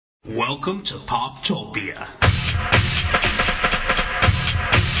Welcome to Poptopia.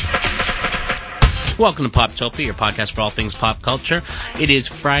 Welcome to Poptopia, your podcast for all things pop culture. It is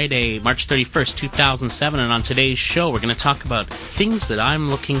Friday, March 31st, 2007, and on today's show we're going to talk about things that I'm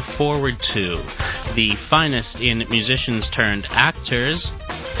looking forward to, the finest in musicians turned actors,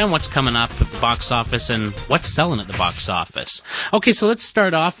 and what's coming up at the box office and what's selling at the box office. Okay, so let's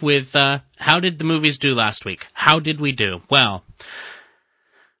start off with how did the movies do last week? How did we do? Well,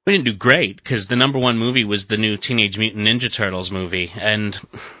 we didn't do great, because the number one movie was the new Teenage Mutant Ninja Turtles movie, and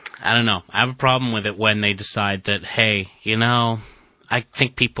I don't know, I have a problem with it when they decide that, hey, I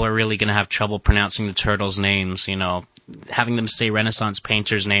think people are really going to have trouble pronouncing the Turtles' names, having them say Renaissance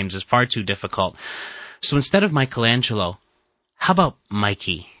painters' names is far too difficult. So instead of Michelangelo, how about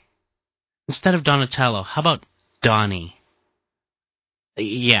Mikey? Instead of Donatello, how about Donnie?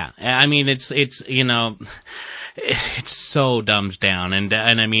 Yeah, I mean, it's so dumbed down, and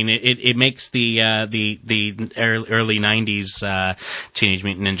I mean it makes the early '90s Teenage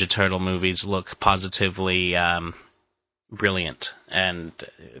Mutant Ninja Turtle movies look positively brilliant, and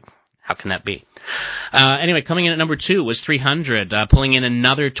how can that be? Anyway, coming in at number 2 was 300, pulling in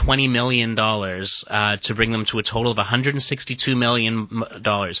another $20 million to bring them to a total of $162 million.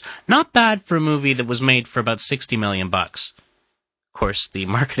 Not bad for a movie that was made for about $60 million. Of course, the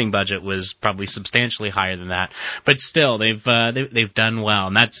marketing budget was probably substantially higher than that, but still, they've done well,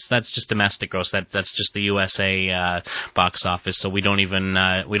 and that's just domestic gross. That's just the USA box office. So we don't even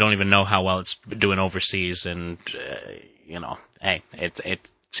know how well it's doing overseas, and hey,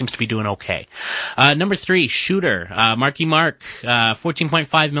 it seems to be doing okay. Number 3, Shooter, Marky Mark,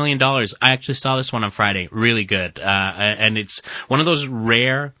 $14.5 million. I actually saw this one on Friday. Really good, and it's one of those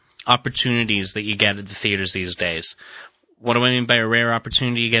rare opportunities that you get at the theaters these days. What do I mean by a rare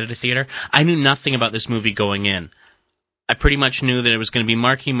opportunity you get at a theater? I knew nothing about this movie going in. I pretty much knew that it was going to be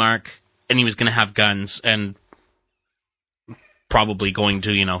Marky Mark, and he was going to have guns, and probably going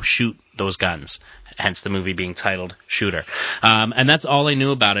to, shoot those guns. Hence the movie being titled Shooter. And that's all I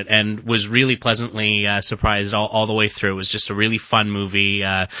knew about it, and was really pleasantly surprised all the way through. It was just a really fun movie,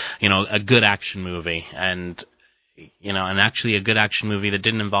 a good action movie, and actually a good action movie that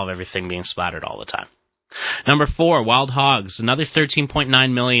didn't involve everything being splattered all the time. Number 4, Wild Hogs, another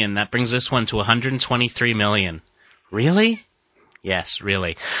 $13.9 million. That brings this one to $123 million. Really? Yes,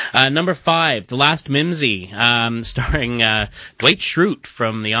 really. Number 5, The Last Mimsy, starring Dwight Schrute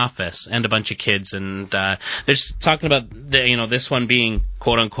from The Office and a bunch of kids, and they're just talking about this one being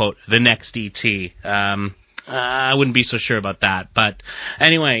quote unquote the next E.T. I wouldn't be so sure about that, but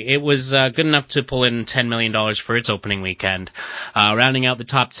anyway, it was good enough to pull in $10 million for its opening weekend. Rounding out the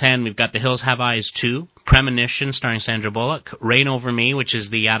top 10, we've got The Hills Have Eyes 2, Premonition, starring Sandra Bullock, Reign Over Me, which is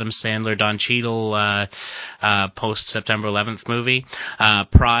the Adam Sandler, Don Cheadle post-September 11th movie,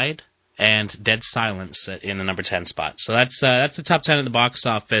 Pride, and Dead Silence in the number 10 spot. So that's the top 10 at the box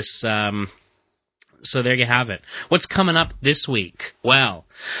office. So there you have it. What's coming up this week? Well,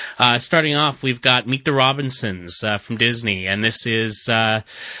 starting off, we've got Meet the Robinsons from Disney, and this is,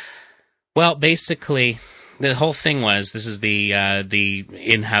 basically, the whole thing was, this is the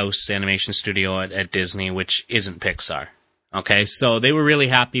in-house animation studio at Disney, which isn't Pixar. Okay, so they were really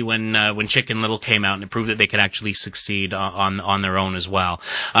happy when Chicken Little came out, and it proved that they could actually succeed on their own as well.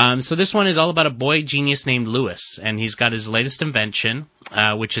 So this one is all about a boy genius named Lewis, and he's got his latest invention,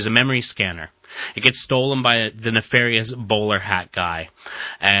 which is a memory scanner. It gets stolen by the nefarious bowler hat guy,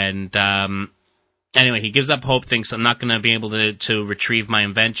 and anyway, he gives up hope, thinks I'm not going to be able to retrieve my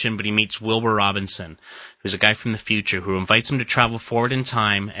invention, but he meets Wilbur Robinson, who's a guy from the future who invites him to travel forward in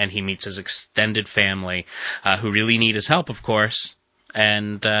time, and he meets his extended family, who really need his help, of course.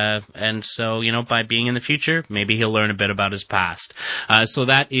 And so, by being in the future, maybe he'll learn a bit about his past. So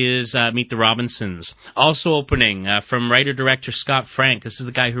that is Meet the Robinsons. Also opening from writer-director Scott Frank. This is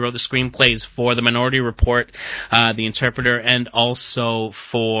the guy who wrote the screenplays for The Minority Report, The Interpreter, and also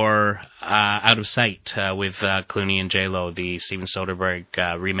for Out of Sight with Clooney and J-Lo, the Steven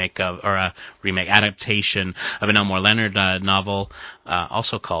Soderbergh remake adaptation of an Elmore Leonard novel,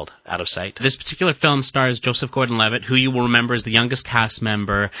 also called Out of Sight. This particular film stars Joseph Gordon-Levitt, who you will remember as the youngest cast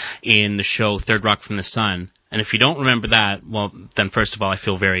member in the show Third Rock from the Sun. And if you don't remember that, well, then first of all, I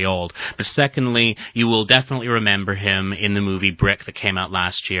feel very old. But secondly, you will definitely remember him in the movie Brick that came out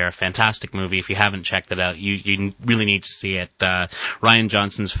last year. A fantastic movie. If you haven't checked it out, you really need to see it. Ryan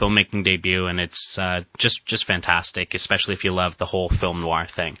Johnson's filmmaking debut, and it's just fantastic, especially if you love the whole film noir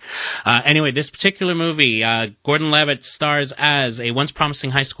thing. Anyway, this particular movie, Gordon-Levitt stars as a once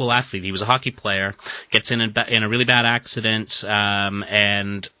promising high school athlete. He was a hockey player, gets in a really bad accident,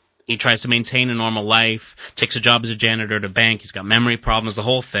 and He tries to maintain a normal life, takes a job as a janitor at a bank, he's got memory problems, the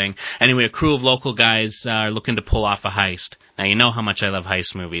whole thing. Anyway, a crew of local guys are looking to pull off a heist. Now, you know how much I love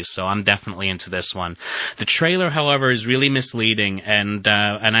heist movies, so I'm definitely into this one. The trailer, however, is really misleading, and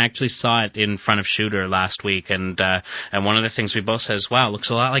I actually saw it in front of Shooter last week, and one of the things we both said is, wow, it looks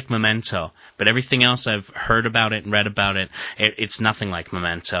a lot like Memento. But everything else I've heard about it and read about it, it's nothing like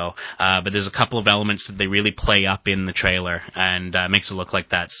Memento. But there's a couple of elements that they really play up in the trailer, and makes it look like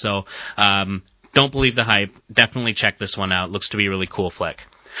that. So, don't believe the hype. Definitely check this one out. Looks to be a really cool flick.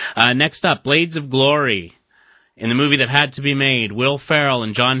 Next up, Blades of Glory. In the movie that had to be made, Will Ferrell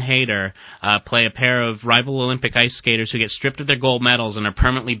and Jon Heder play a pair of rival Olympic ice skaters who get stripped of their gold medals and are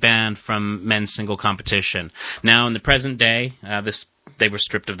permanently banned from men's single competition. Now, in the present day, they were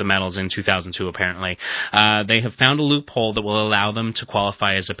stripped of the medals in 2002, apparently. They have found a loophole that will allow them to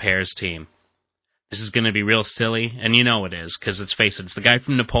qualify as a pairs team. This is going to be real silly, and you know it is, because let's face it, it's the guy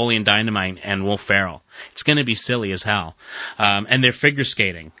from Napoleon Dynamite and Will Ferrell. It's going to be silly as hell. And they're figure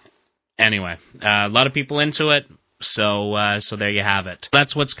skating. Anyway, a lot of people into it, so there you have it.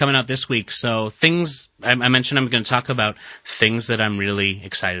 That's what's coming out this week. So things, I mentioned I'm going to talk about things that I'm really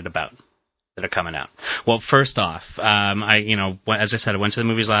excited about that are coming out. Well, first off, as I said, I went to the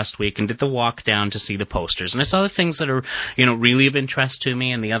movies last week and did the walk down to see the posters. And I saw the things that are, really of interest to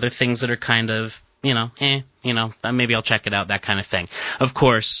me and the other things that are kind of, maybe I'll check it out, that kind of thing. Of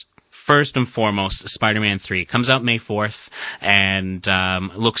course, first and foremost, Spider-Man 3 comes out May 4th, and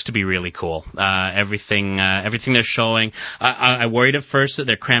looks to be really cool. Everything they're showing. I worried at first that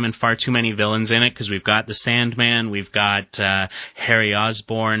they're cramming far too many villains in it, because we've got the Sandman, we've got Harry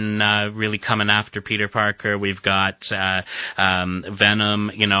Osborn really coming after Peter Parker, we've got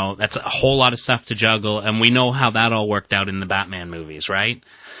Venom. That's a whole lot of stuff to juggle, and we know how that all worked out in the Batman movies, right?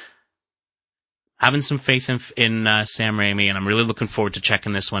 Having some faith in Sam Raimi, and I'm really looking forward to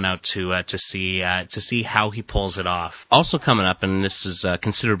checking this one out to see how he pulls it off. Also coming up, and this is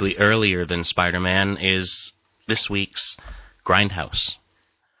considerably earlier than Spider-Man, is this week's Grindhouse.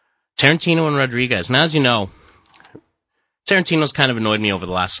 Tarantino and Rodriguez. Now, as you know, Tarantino's kind of annoyed me over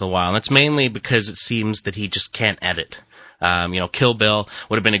the last little while, and that's mainly because it seems that he just can't edit. Kill Bill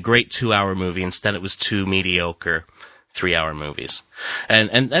would have been a great 2-hour movie. Instead, it was 2 mediocre 3-hour movies.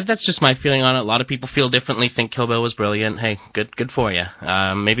 And that's just my feeling on it. A lot of people feel differently, think Kill Bill was brilliant. Hey, good for you.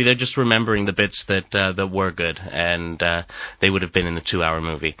 Maybe they're just remembering the bits that were good, and they would have been in the 2-hour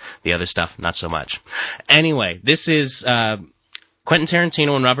movie. The other stuff, not so much. Anyway, this is Quentin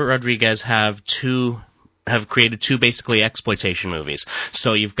Tarantino and Robert Rodriguez have created 2 basically exploitation movies.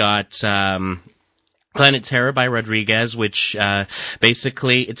 So you've got Planet Terror by Rodriguez, which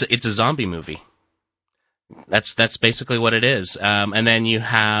basically it's a zombie movie. That's basically what it is. And then you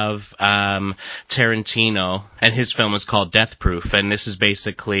have Tarantino, and his film is called Death Proof, and this is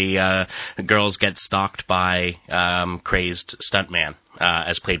basically girls get stalked by crazed stuntman.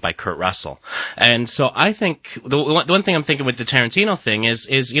 As played by Kurt Russell. And so I think, the one thing I'm thinking with the Tarantino thing is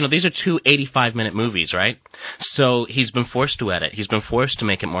these are 2 85-minute movies, right? So he's been forced to edit. He's been forced to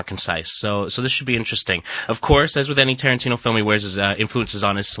make it more concise. So this should be interesting. Of course, as with any Tarantino film, he wears his influences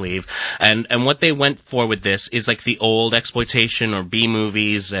on his sleeve. And what they went for with this is like the old exploitation or B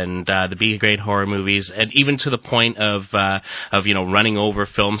movies and the B-grade horror movies, and even to the point of running over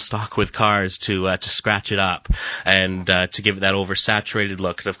film stock with cars to scratch it up and to give it that oversaturated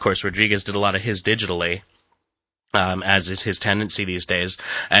look. And of course, Rodriguez did a lot of his digitally, as is his tendency these days.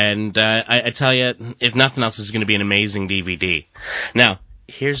 And I tell you, if nothing else, this is going to be an amazing DVD. Now,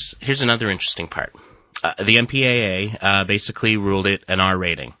 here's another interesting part. The MPAA basically ruled it an R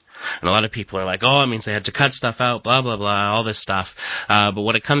rating. And a lot of people are like, oh, it means they had to cut stuff out, blah, blah, blah, all this stuff. But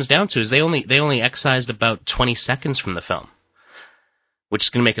what it comes down to is they only excised about 20 seconds from the film, which is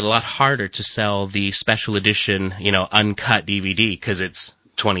going to make it a lot harder to sell the special edition, uncut DVD, because it's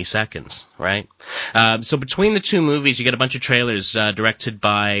 20 seconds, right? So between the 2 movies, you get a bunch of trailers directed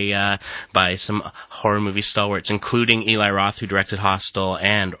by some horror movie stalwarts, including Eli Roth, who directed Hostel,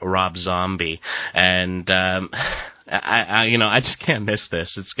 and Rob Zombie. And I just can't miss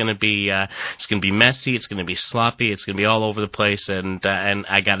this. It's gonna be messy. It's gonna be sloppy. It's gonna be all over the place, and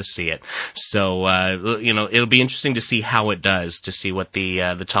I gotta see it. So it'll be interesting to see how it does, to see what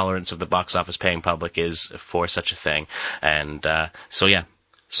the tolerance of the box office paying public is for such a thing. And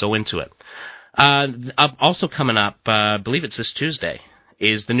so into it. Also coming up, I believe it's this Tuesday,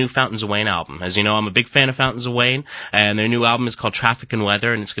 is the new Fountains of Wayne album. As you know, I'm a big fan of Fountains of Wayne, and their new album is called Traffic and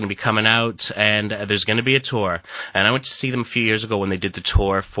Weather, and it's going to be coming out, and there's going to be a tour. And I went to see them a few years ago when they did the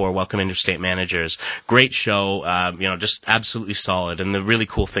tour for Welcome Interstate Managers. Great show, just absolutely solid. And the really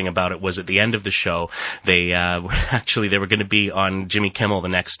cool thing about it was at the end of the show, they were going to be on Jimmy Kimmel the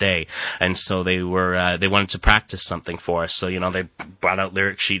next day, and so they wanted to practice something for us. So, they brought out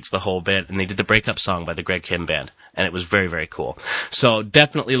lyric sheets the whole bit, and they did the breakup song by the Greg Kim Band. And it was very, very cool. So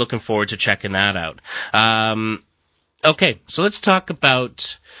definitely looking forward to checking that out. Okay, so let's talk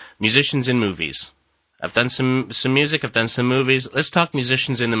about musicians in movies. I've done some music, I've done some movies. Let's talk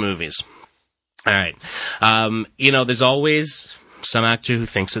musicians in the movies. All right. There's always some actor who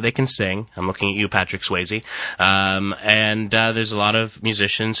thinks that they can sing. I'm looking at you, Patrick Swayze. And there's a lot of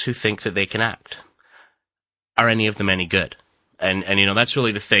musicians who think that they can act. Are any of them any good? And that's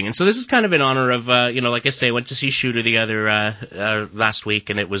really the thing. And so this is kind of in honor of, like I say, I went to see Shooter the other last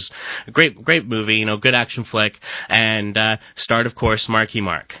week, and it was a great movie, good action flick, and starred, of course, Marky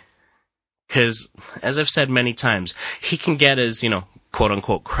Mark. Because, as I've said many times, he can get as,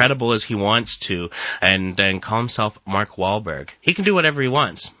 quote-unquote, credible as he wants to, and call himself Mark Wahlberg. He can do whatever he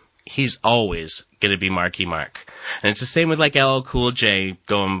wants. He's always going to be Marky Mark. And it's the same with like LL Cool J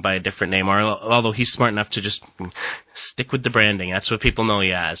going by a different name, although he's smart enough to just stick with the branding. That's what people know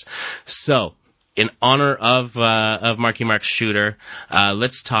he as. So, in honor of Marky Mark's Shooter,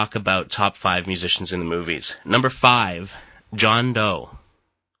 let's talk about top 5 musicians in the movies. Number 5, John Doe.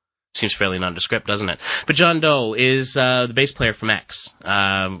 Seems fairly nondescript, doesn't it? But John Doe is the bass player from X.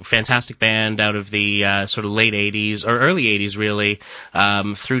 Fantastic band out of the sort of late 80s, or early 80s really,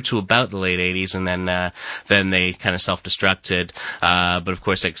 through to about the late 80s, and then they kind of self-destructed. But of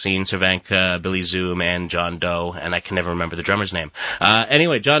course, Exene Cervenka, Billy Zoom, and John Doe, and I can never remember the drummer's name.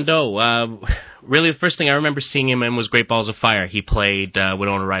 Anyway, John Doe, really the first thing I remember seeing him in was Great Balls of Fire. He played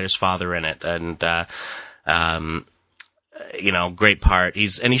Winona Ryder's father in it, and great part. He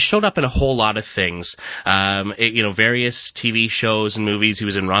showed up in a whole lot of things. Various TV shows and movies. He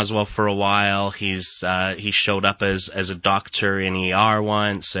was in Roswell for a while. He showed up as a doctor in ER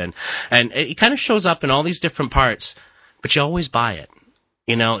once, and he kind of shows up in all these different parts, but you always buy it.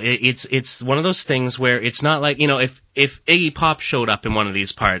 It's one of those things where it's not like, if Iggy Pop showed up in one of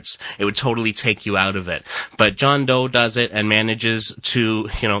these parts, it would totally take you out of it. But John Doe does it and manages to,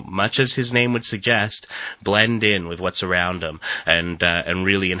 much as his name would suggest, blend in with what's around him and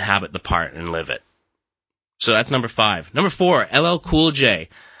really inhabit the part and live it. So that's number 5. Number 4, LL Cool J.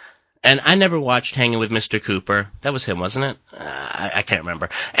 And I never watched Hanging with Mr. Cooper. That was him, wasn't it? I can't remember.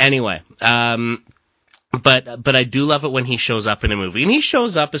 Anyway, But I do love it when he shows up in a movie, and he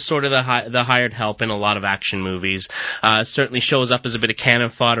shows up as sort of the hired help in a lot of action movies. Certainly shows up as a bit of cannon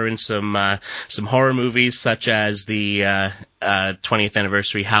fodder in some horror movies, such as the 20th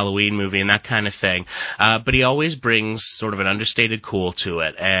anniversary Halloween movie and that kind of thing. But he always brings sort of an understated cool to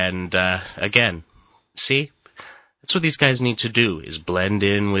it. And again, see, that's what these guys need to do, is blend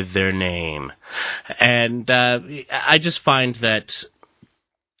in with their name. And I just find that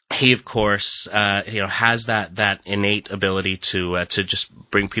he, of course, has that innate ability to just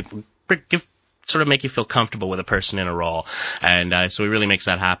bring people, make you feel comfortable with a person in a role, and so he really makes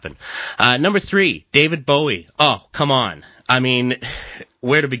that happen. Number 3, David Bowie. Oh, come on! I mean,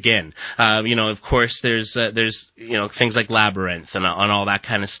 where to begin? Of course, there's things like Labyrinth and all that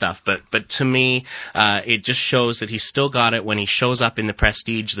kind of stuff, but to me, it just shows that he's still got it when he shows up in The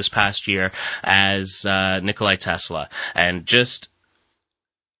Prestige this past year as Nikolai Tesla, and just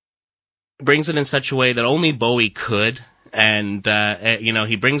brings it in such a way that only Bowie could, and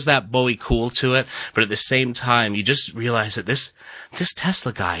he brings that Bowie cool to it, but at the same time you just realize that this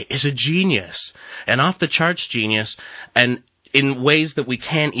Tesla guy is a genius, and off the charts genius, and in ways that we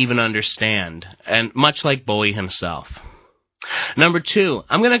can't even understand, and much like Bowie himself. Number 2,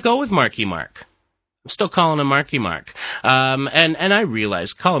 I'm going to go with Marky Mark. I'm still calling him Marky Mark. And I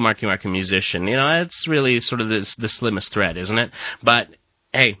realize, calling Marky Mark a musician, it's really sort of the slimmest thread, isn't it? But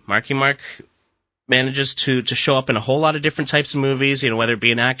hey, Marky Mark manages to show up in a whole lot of different types of movies, whether it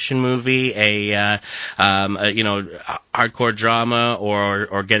be an action movie, a hardcore drama,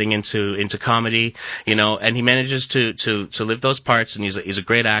 or getting into comedy, and he manages to live those parts, and he's a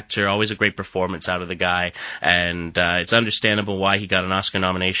great actor, always a great performance out of the guy, and it's understandable why he got an Oscar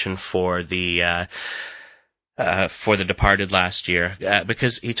nomination for The Departed last year,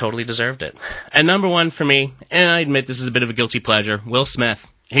 because he totally deserved it. And number 1 for me, and I admit this is a bit of a guilty pleasure, Will Smith.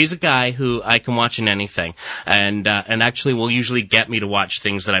 He's a guy who I can watch in anything, and actually will usually get me to watch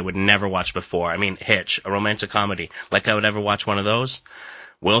things that I would never watch before. I mean, Hitch, a romantic comedy, like I would ever watch one of those?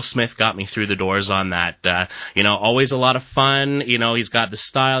 Will Smith got me through the doors on that. Always a lot of fun. He's got the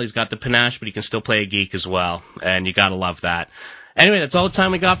style, he's got the panache, but he can still play a geek as well, and you gotta love that. Anyway, that's all the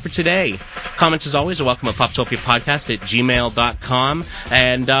time we got for today. Comments, as always, are welcome at poptopiapodcast@gmail.com,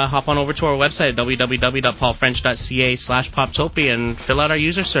 and hop on over to our website at www.paulfrench.ca/poptopia and fill out our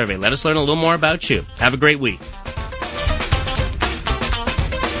user survey. Let us learn a little more about you. Have a great week.